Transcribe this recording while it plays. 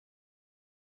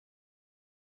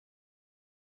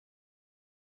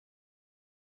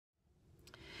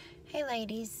Hey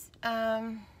ladies,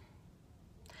 I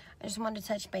just wanted to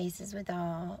touch bases with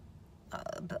all,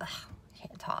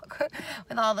 can't talk,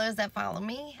 with all those that follow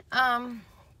me, on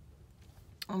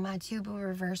my tubal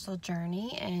reversal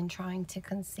journey and trying to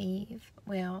conceive.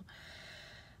 Well,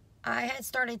 I had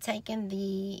started taking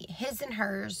the his and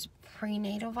hers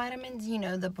prenatal vitamins, you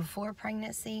know, the before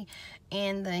pregnancy,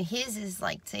 and the his is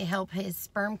like to help his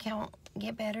sperm count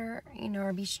get better, you know,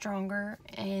 or be stronger.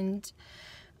 And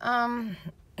I'm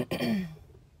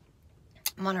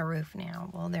on a roof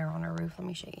now. Well, they're on a roof. Let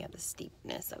me show you the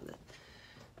steepness of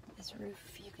this roof.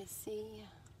 You can see.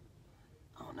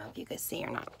 I don't know if you can see or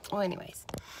not. Well, anyways,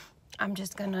 I'm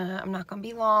not gonna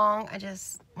be long. I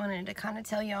just wanted to kind of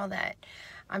tell y'all that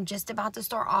I'm just about to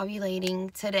start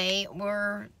ovulating today,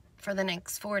 or for the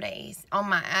next 4 days. On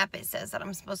my app, it says that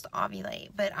I'm supposed to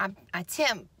ovulate, but I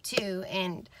temp too,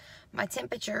 and my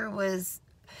temperature was,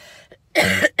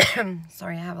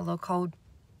 sorry, I have a little cold.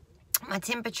 My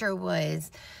temperature was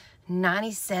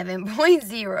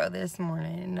 97.0 this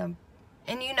morning,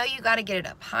 and you know you got to get it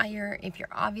up higher if you're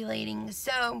ovulating.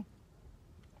 So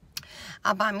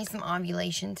I'll buy me some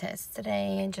ovulation tests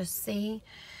today and just see.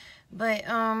 But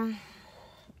I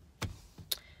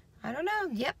don't know.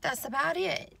 Yep, that's about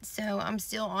it. So I'm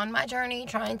still on my journey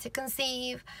trying to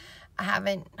conceive. I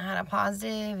haven't had a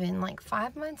positive in like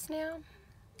 5 months now.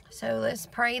 So let's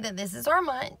pray that this is our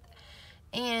month.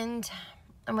 And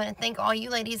I'm going to thank all you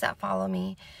ladies that follow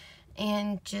me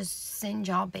and just send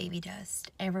y'all baby dust.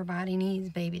 Everybody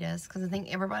needs baby dust because I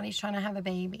think everybody's trying to have a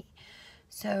baby.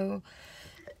 So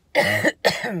I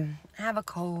have a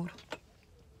cold.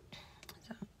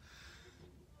 So,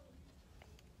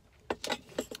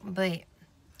 but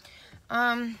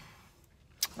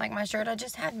like my shirt I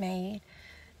just had made,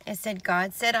 it said,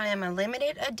 God said I am a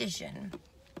limited edition.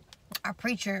 Our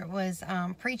preacher was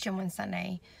preaching one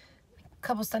Sunday, a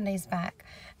couple Sundays back,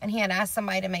 and he had asked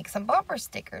somebody to make some bumper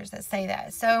stickers that say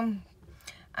that. So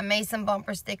I made some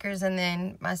bumper stickers, and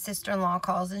then my sister-in-law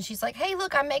calls and she's like, hey,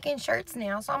 look, I'm making shirts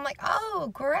now. So I'm like,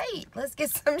 oh, great, let's get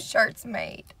some shirts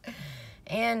made.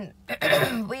 And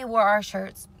we wore our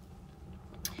shirts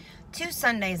 2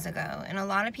 Sundays ago, and a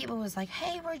lot of people was like,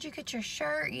 hey, where'd you get your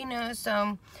shirt, you know?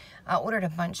 So I ordered a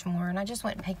bunch more, and I just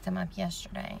went and picked them up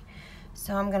yesterday.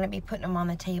 So I'm going to be putting them on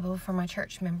the table for my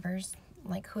church members,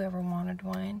 like whoever wanted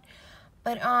one.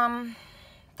 But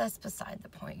that's beside the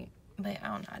point. But I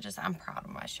don't know, I'm proud of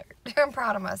my shirt. I'm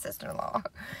proud of my sister-in-law.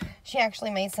 She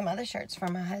actually made some other shirts for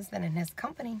my husband and his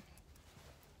company.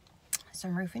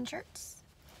 Some roofing shirts.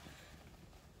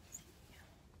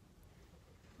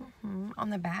 On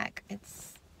the back,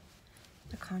 it's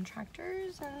the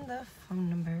contractors and the phone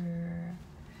number.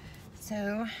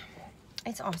 So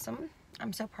it's awesome.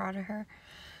 I'm so proud of her.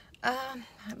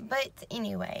 But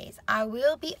anyways, I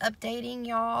will be updating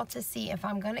y'all to see if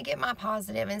I'm going to get my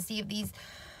positive and see if these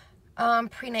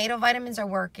prenatal vitamins are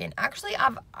working. Actually,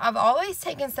 I've always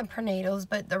taken some prenatals,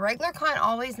 but the regular kind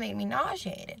always made me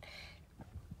nauseated.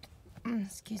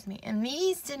 Excuse me. And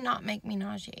these did not make me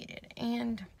nauseated.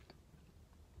 And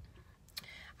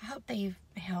I hope they've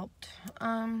helped.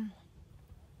 But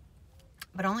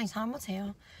only time will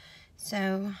tell.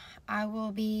 So I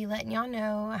will be letting y'all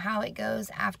know how it goes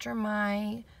after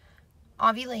my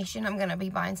ovulation. I'm going to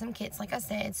be buying some kits, like I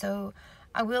said. So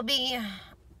I will be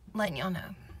letting y'all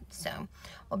know. So,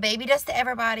 well, baby dust to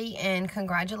everybody, and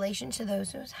congratulations to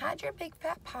those who's had your big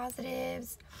fat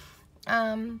positives.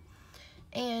 And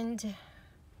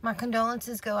my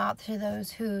condolences go out to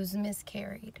those who's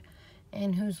miscarried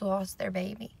and who's lost their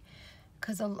baby.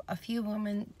 Because a few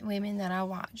women that I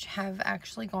watch have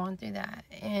actually gone through that.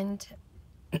 And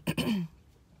I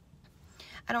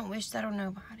don't wish that on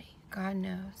nobody. God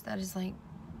knows. That is like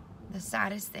the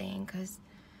saddest thing, because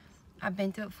I've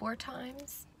been through it 4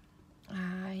 times.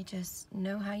 I just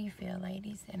know how you feel,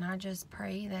 ladies. And I just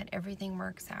pray that everything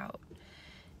works out.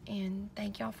 And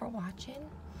thank y'all for watching.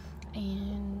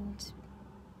 And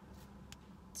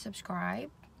subscribe.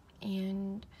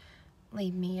 And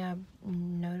leave me a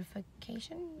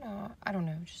notification. I don't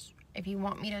know. Just if you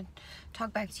want me to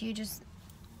talk back to you, just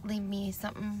leave me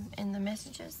something in the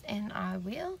messages and I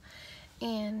will.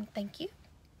 And thank you.